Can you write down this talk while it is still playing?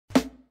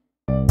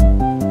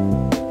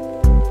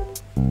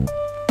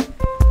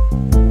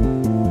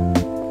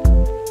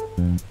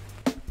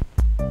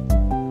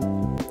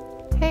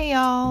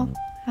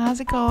how's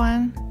it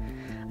going?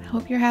 I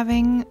hope you're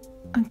having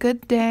a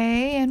good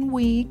day and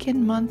week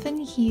and month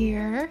and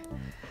year.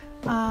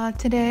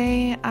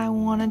 Today I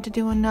wanted to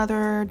do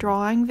another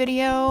drawing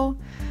video,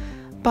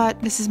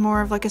 but this is more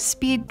of like a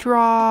speed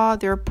draw.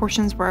 There are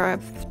portions where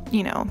I've,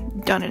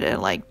 done it at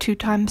like 2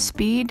 times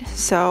speed,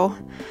 so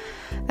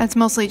that's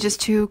mostly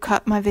just to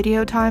cut my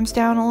video times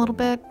down a little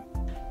bit.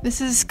 This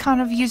is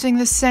kind of using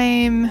the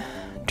same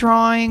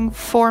drawing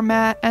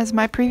format as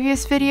my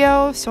previous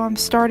video, so I'm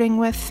starting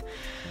with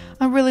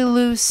a really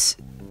loose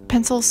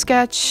pencil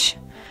sketch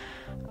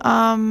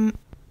and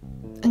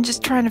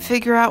just trying to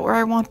figure out where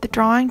I want the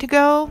drawing to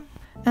go,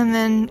 and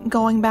then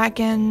going back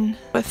in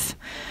with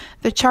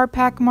the chart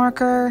pack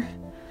marker,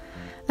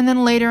 and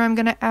then later I'm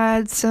going to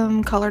add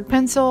some colored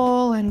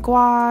pencil and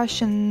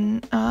gouache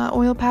and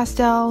oil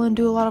pastel and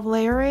do a lot of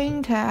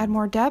layering to add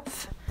more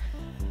depth.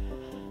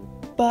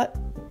 But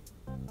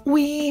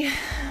we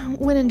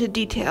went into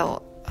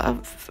detail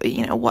of,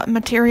 what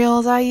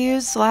materials I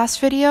used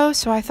last video,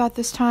 so I thought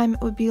this time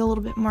it would be a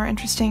little bit more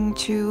interesting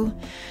to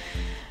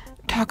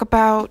talk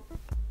about,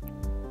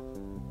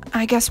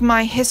 I guess,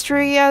 my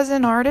history as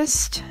an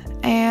artist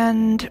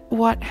and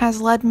what has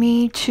led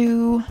me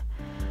to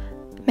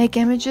make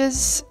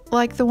images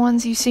like the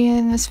ones you see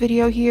in this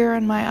video here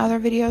and my other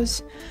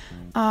videos.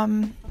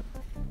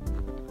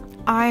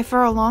 I,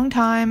 for a long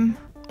time,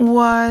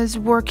 was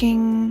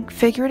working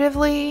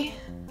figuratively.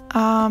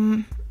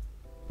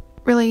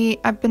 Really,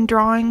 I've been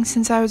drawing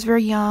since I was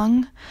very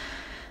young,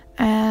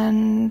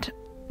 and it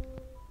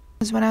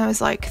was when I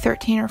was like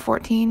 13 or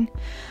 14.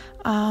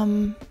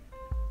 I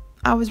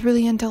was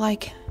really into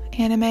like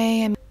anime,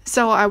 and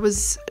so I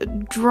was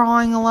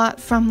drawing a lot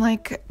from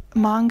like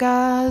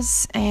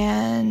mangas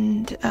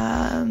and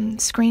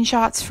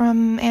screenshots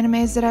from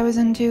animes that I was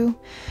into.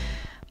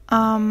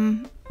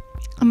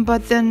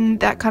 But then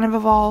that kind of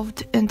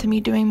evolved into me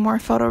doing more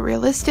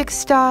photorealistic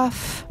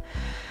stuff.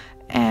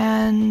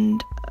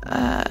 And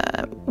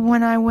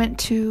when I went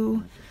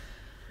to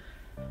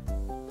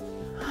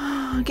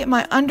get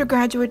my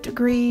undergraduate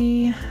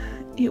degree,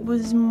 it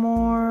was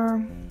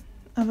more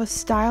of a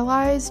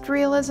stylized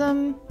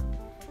realism.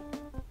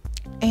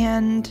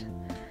 And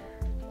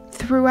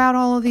throughout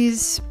all of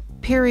these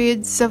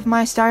periods of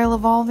my style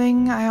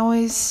evolving, I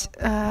always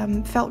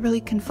felt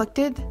really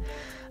conflicted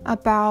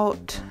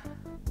about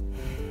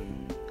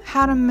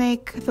how to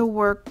make the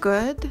work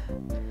good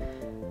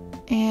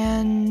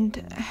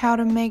and how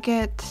to make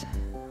it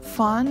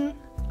fun.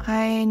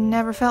 I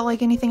never felt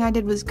like anything I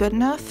did was good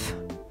enough.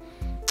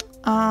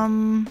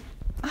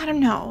 I don't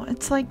know.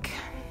 It's like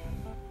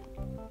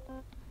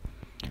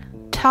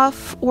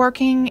tough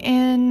working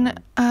in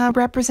a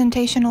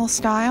representational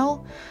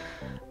style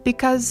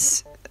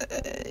because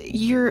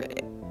your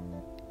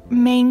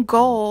main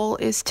goal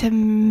is to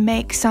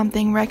make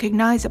something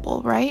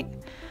recognizable, right?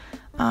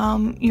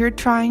 You're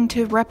trying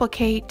to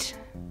replicate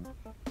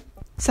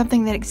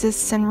something that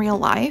exists in real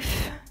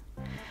life.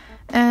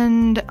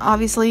 And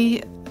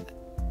obviously,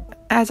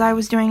 as I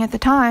was doing at the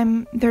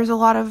time, there's a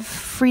lot of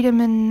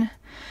freedom in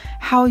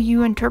how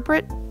you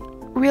interpret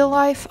real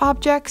life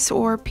objects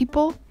or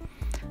people,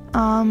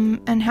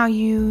 and how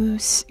you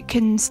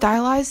can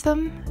stylize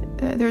them.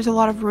 There's a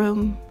lot of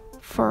room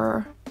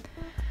for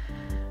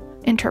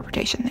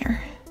interpretation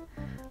there.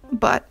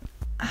 But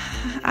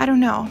I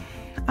don't know.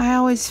 I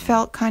always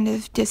felt kind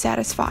of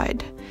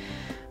dissatisfied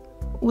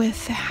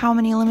with how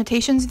many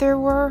limitations there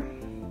were,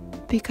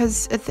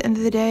 because at the end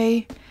of the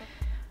day,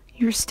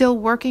 you're still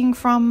working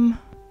from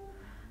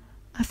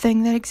a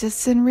thing that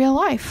exists in real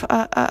life.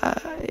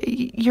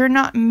 You're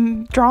not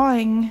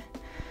drawing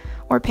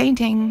or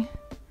painting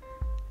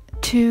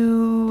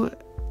to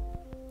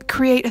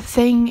create a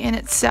thing in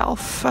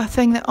itself, a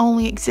thing that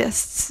only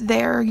exists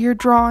there. You're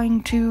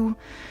drawing to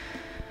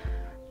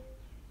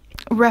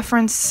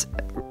reference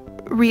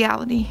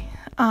reality.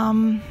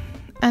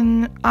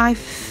 And I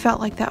felt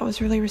like that was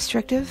really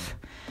restrictive.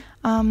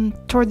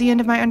 Toward the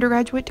end of my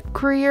undergraduate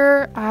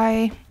career,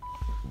 I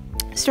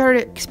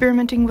started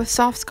experimenting with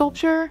soft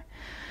sculpture.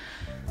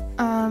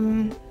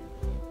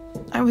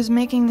 I was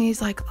making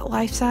these like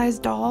life-size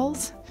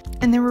dolls,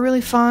 and they were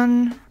really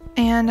fun,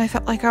 and I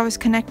felt like I was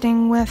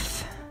connecting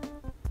with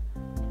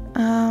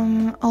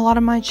a lot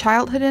of my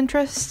childhood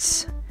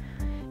interests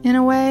in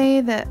a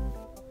way that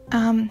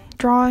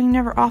drawing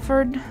never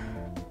offered.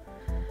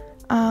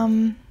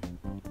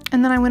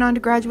 And then I went on to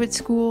graduate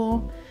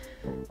school,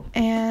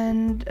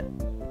 and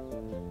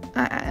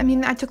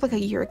I took like a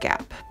year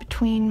gap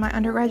between my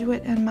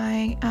undergraduate and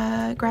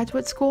my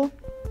graduate school.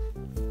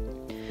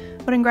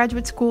 But in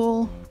graduate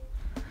school,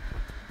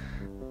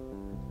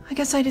 I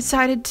guess I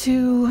decided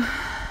to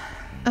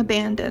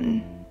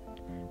abandon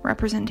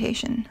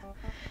representation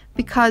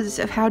because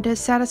of how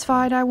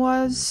dissatisfied I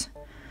was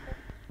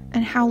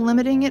and how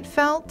limiting it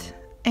felt.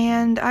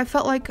 And I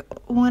felt like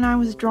when I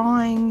was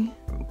drawing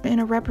in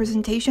a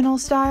representational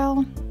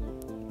style,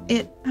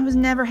 I was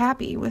never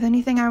happy with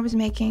anything I was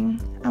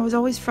making. I was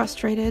always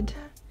frustrated.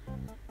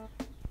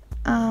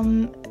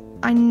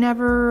 I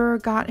never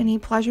got any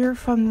pleasure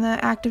from the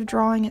act of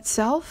drawing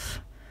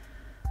itself.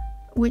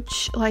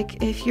 which,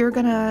 like, if you're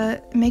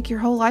gonna make your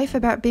whole life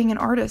about being an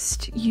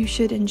artist, you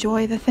should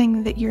enjoy the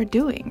thing that you're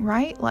doing,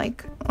 right?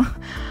 Like,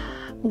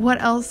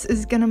 what else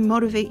is gonna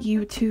motivate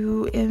you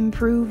to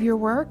improve your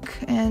work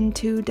and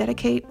to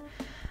dedicate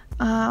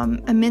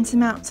immense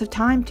amounts of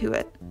time to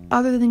it,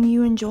 other than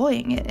you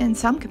enjoying it in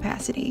some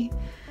capacity?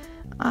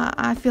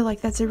 I feel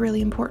like that's a really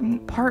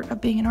important part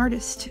of being an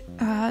artist,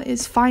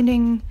 is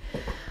finding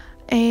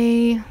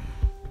a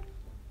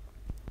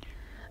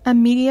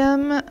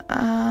medium,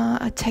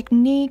 a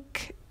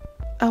technique,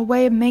 a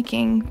way of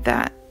making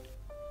that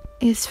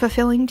is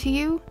fulfilling to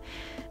you.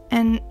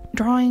 And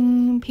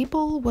drawing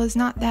people was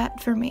not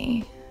that for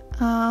me.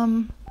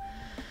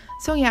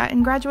 So yeah,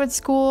 in graduate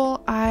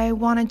school, I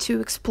wanted to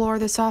explore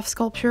the soft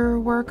sculpture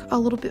work a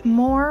little bit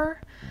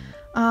more,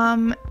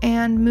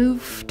 and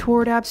move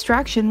toward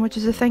abstraction, which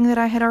is a thing that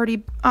I had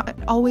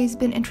always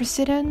been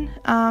interested in,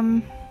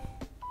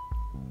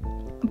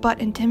 but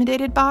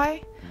intimidated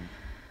by,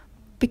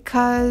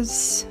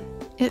 because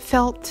it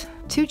felt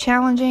too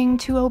challenging,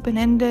 too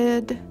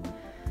open-ended.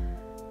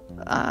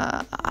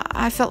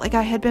 I felt like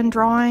I had been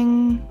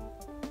drawing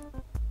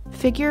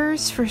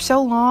figures for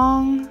so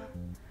long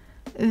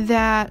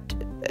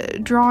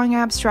that drawing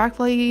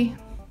abstractly,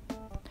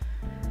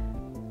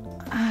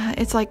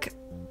 it's like,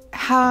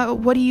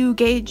 what do you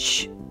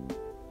gauge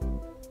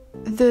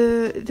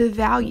the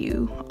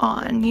value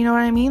on? You know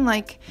what I mean?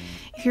 Like,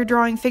 if you're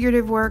drawing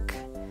figurative work,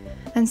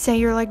 and say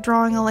you're like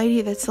drawing a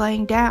lady that's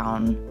laying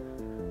down,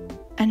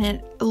 and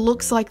it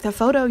looks like the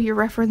photo you're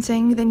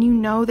referencing, then you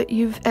know that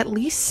you've at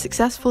least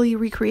successfully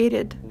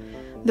recreated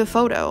the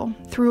photo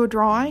through a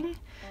drawing.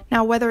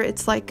 Now, whether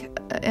it's like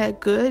a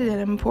good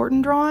and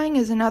important drawing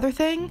is another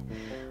thing,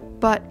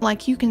 but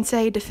like, you can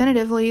say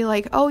definitively,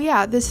 like, oh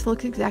yeah, this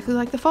looks exactly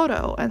like the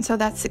photo, and so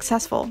that's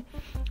successful.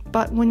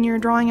 But when you're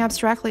drawing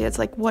abstractly, it's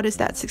like, what is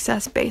that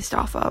success based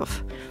off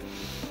of?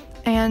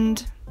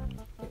 And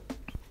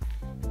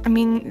I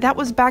mean, that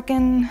was back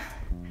in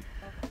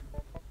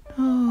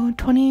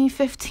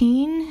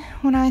 2015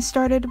 when I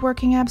started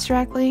working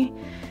abstractly,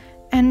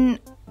 and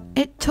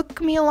it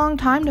took me a long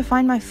time to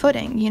find my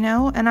footing, you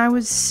know, and I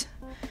was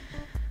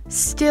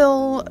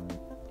still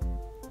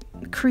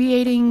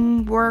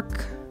creating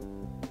work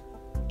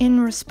in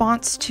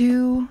response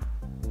to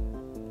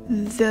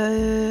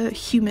the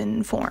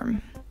human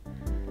form,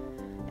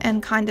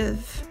 and kind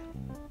of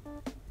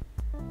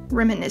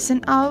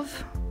reminiscent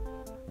of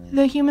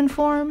the human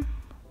form.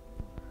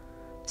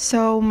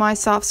 So my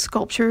soft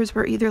sculptures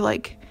were either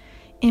like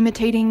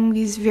imitating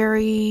these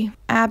very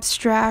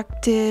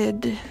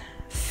abstracted,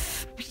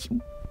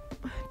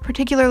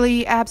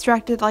 particularly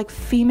abstracted like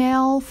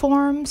female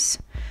forms,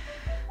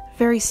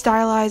 very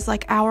stylized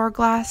like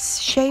hourglass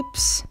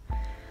shapes,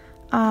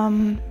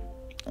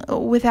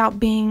 without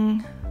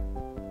being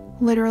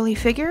literally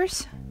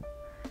figures.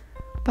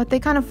 But they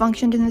kind of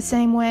functioned in the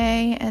same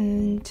way,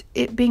 and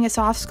it being a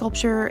soft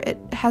sculpture, it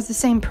has the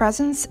same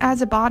presence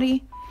as a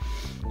body.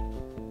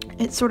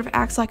 It sort of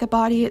acts like a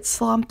body, it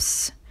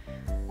slumps,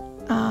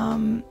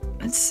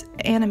 it's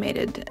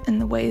animated in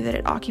the way that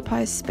it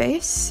occupies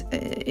space,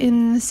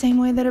 in the same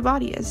way that a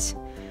body is.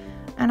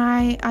 And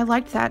I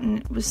liked that, and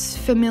it was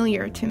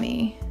familiar to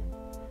me.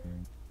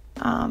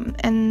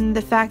 And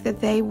the fact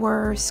that they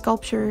were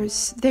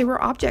sculptures, they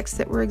were objects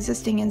that were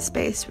existing in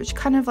space, which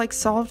kind of like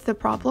solved the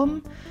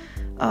problem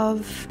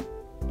of,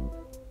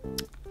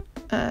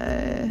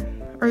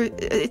 or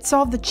it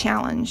solved the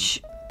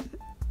challenge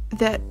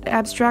that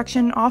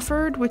abstraction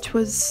offered, which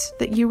was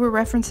that you were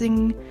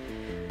referencing,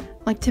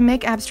 like, to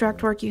make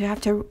abstract work, you have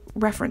to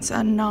reference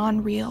a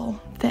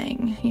non-real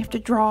thing. You have to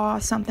draw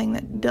something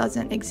that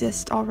doesn't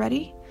exist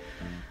already.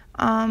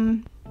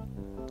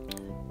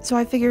 So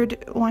I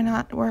figured, why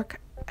not work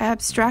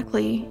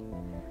abstractly,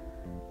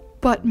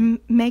 but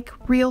make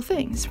real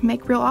things,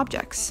 make real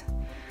objects.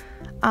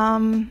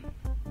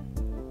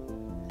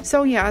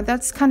 So yeah,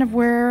 that's kind of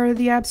where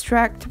the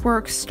abstract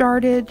work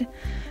started.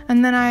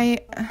 And then I,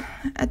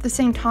 at the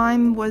same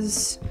time,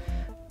 was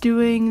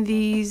doing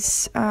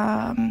these,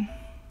 I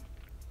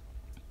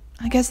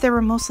guess they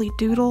were mostly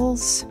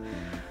doodles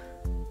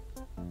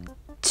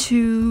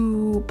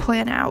to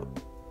plan out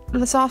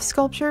the soft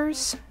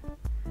sculptures.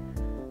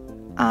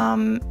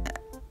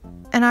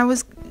 And I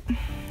was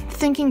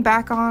thinking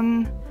back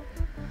on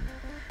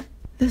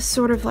this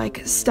sort of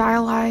like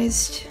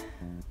stylized,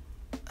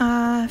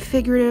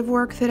 figurative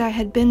work that I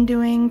had been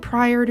doing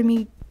prior to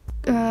me,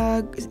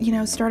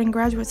 starting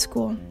graduate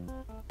school.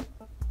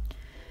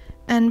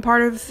 And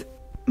part of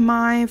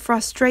my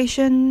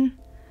frustration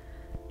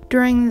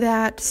during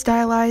that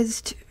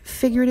stylized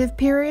figurative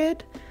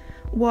period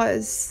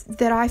was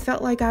that I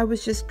felt like I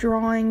was just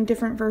drawing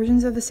different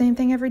versions of the same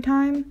thing every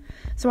time.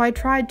 So I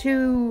tried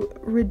to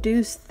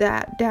reduce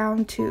that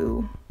down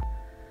to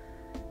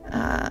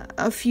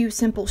a few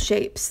simple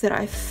shapes that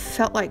I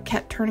felt like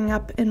kept turning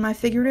up in my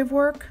figurative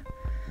work.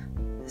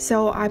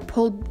 So I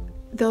pulled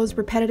those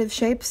repetitive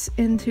shapes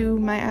into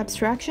my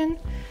abstraction.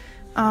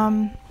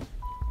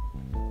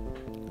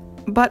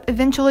 But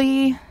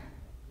eventually,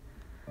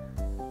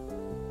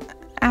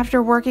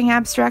 after working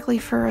abstractly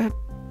for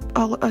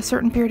a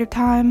certain period of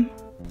time,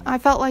 I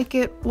felt like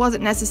it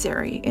wasn't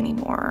necessary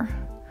anymore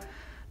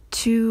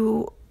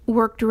to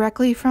work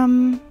directly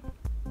from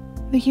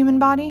the human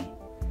body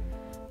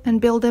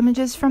and build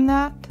images from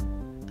that.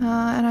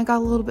 And I got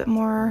a little bit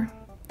more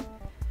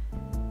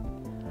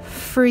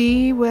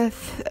free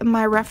with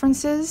my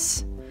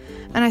references,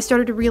 and I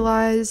started to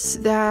realize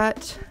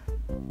that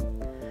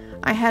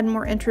I had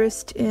more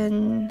interest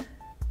in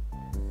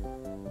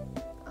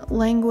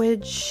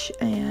language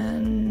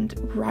and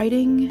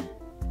writing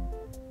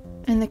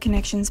and the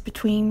connections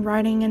between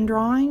writing and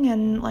drawing,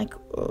 and like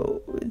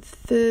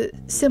the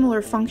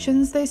similar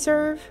functions they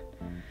serve.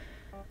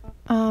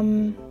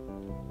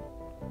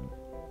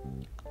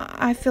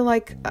 I feel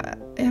like, I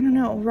don't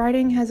know,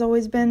 writing has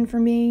always been for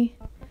me,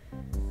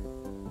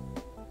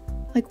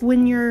 like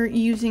when you're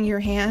using your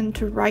hand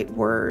to write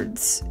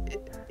words,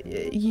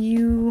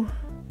 you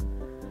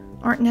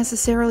aren't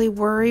necessarily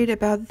worried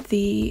about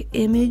the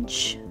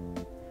image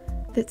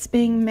that's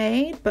being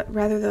made, but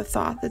rather the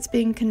thought that's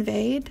being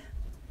conveyed.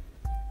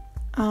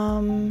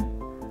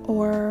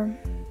 Or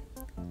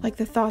like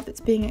the thought that's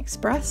being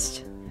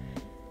expressed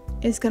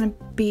is going to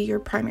be your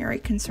primary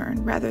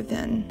concern rather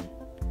than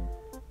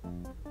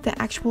the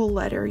actual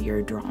letter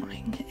you're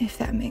drawing, if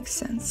that makes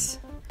sense.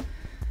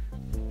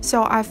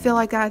 So I feel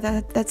like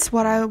that's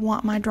what I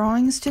want my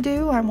drawings to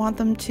do. I want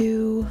them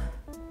to...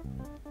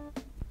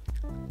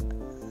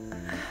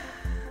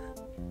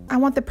 I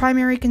want the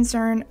primary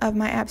concern of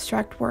my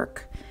abstract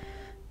work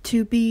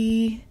to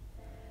be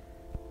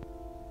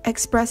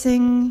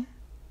expressing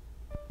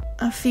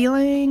a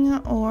feeling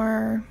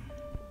or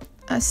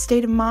a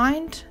state of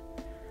mind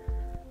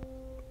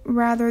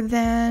rather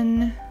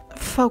than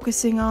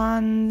focusing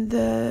on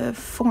the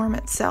form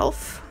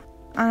itself.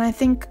 And I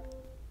think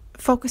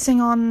focusing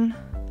on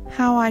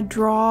how I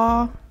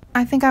draw,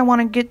 I think I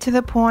want to get to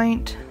the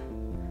point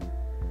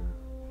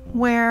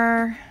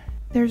where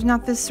there's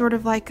not this sort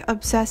of like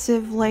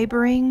obsessive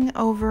laboring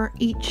over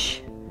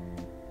each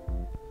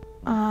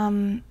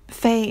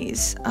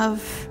phase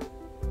of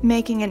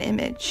making an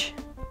image,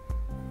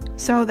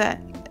 so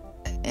that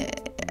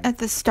at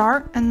the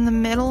start and the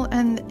middle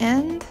and the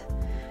end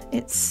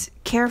it's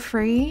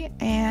carefree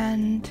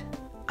and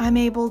I'm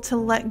able to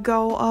let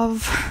go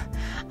of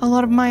a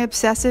lot of my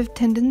obsessive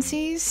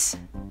tendencies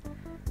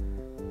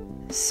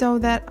so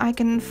that I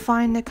can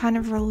find a kind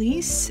of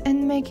release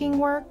in making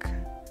work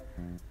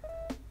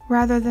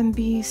rather than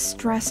be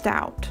stressed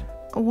out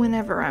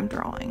whenever I'm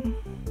drawing.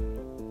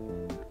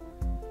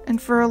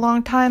 And for a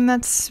long time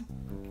that's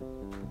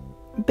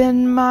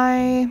been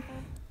my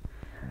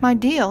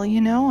deal,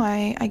 you know.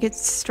 I get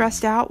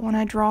stressed out when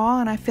I draw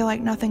and I feel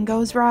like nothing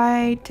goes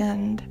right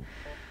and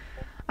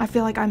I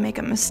feel like I make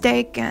a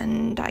mistake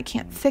and I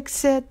can't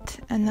fix it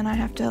and then I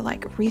have to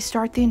like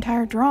restart the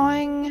entire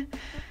drawing.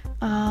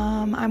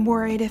 I'm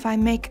worried if I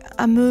make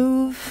a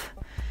move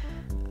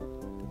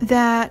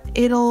that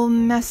it'll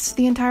mess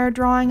the entire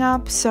drawing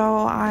up, so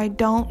I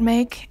don't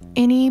make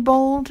any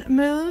bold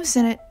moves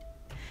and it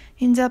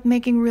ends up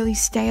making really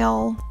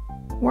stale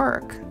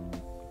work.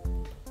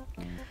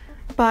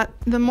 But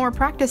the more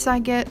practice I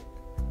get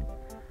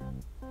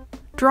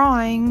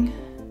drawing,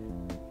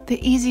 the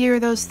easier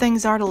those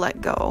things are to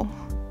let go.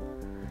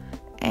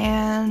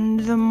 And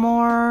the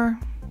more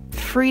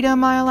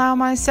freedom I allow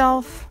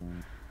myself,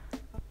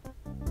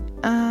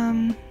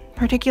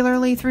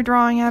 particularly through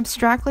drawing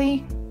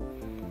abstractly,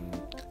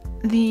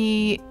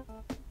 the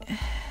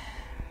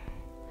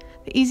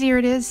easier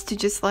it is to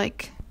just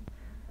like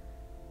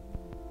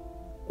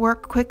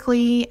work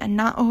quickly and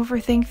not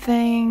overthink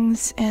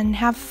things and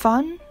have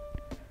fun.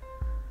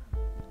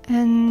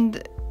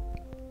 And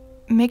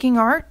making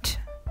art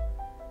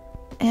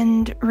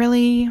and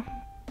really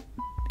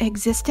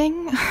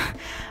existing,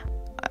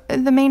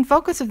 the main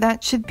focus of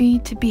that should be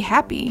to be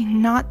happy,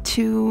 not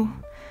to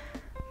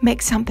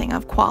make something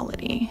of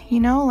quality, you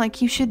know? Like,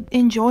 you should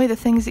enjoy the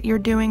things that you're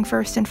doing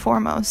first and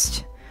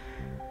foremost.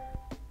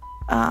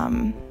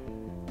 And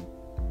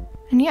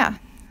yeah,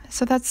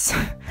 so that's,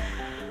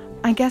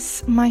 I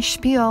guess, my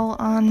spiel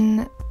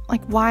on,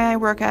 like, why I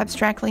work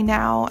abstractly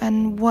now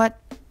and what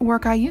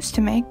work I used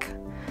to make.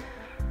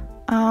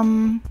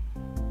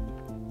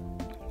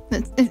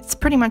 It's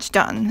pretty much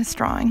done, this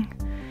drawing.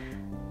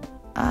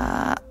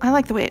 I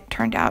like the way it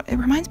turned out. It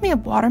reminds me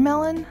of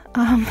watermelon,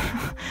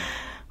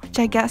 which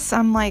I guess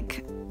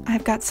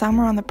I've got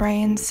summer on the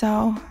brain,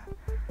 so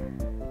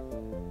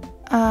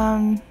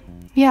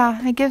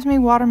yeah, it gives me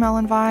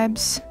watermelon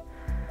vibes.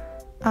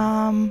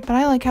 But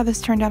I like how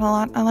this turned out a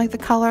lot. I like the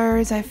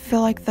colors. I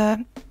feel like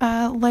the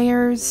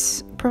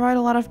layers provide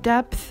a lot of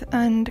depth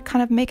and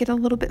kind of make it a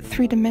little bit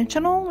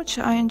three-dimensional, which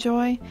I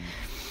enjoy.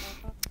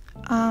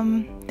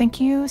 Thank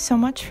you so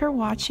much for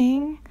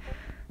watching.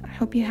 I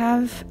hope you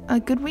have a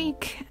good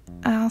week.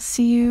 I'll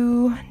see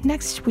you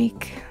next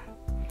week.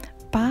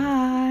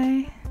 Bye.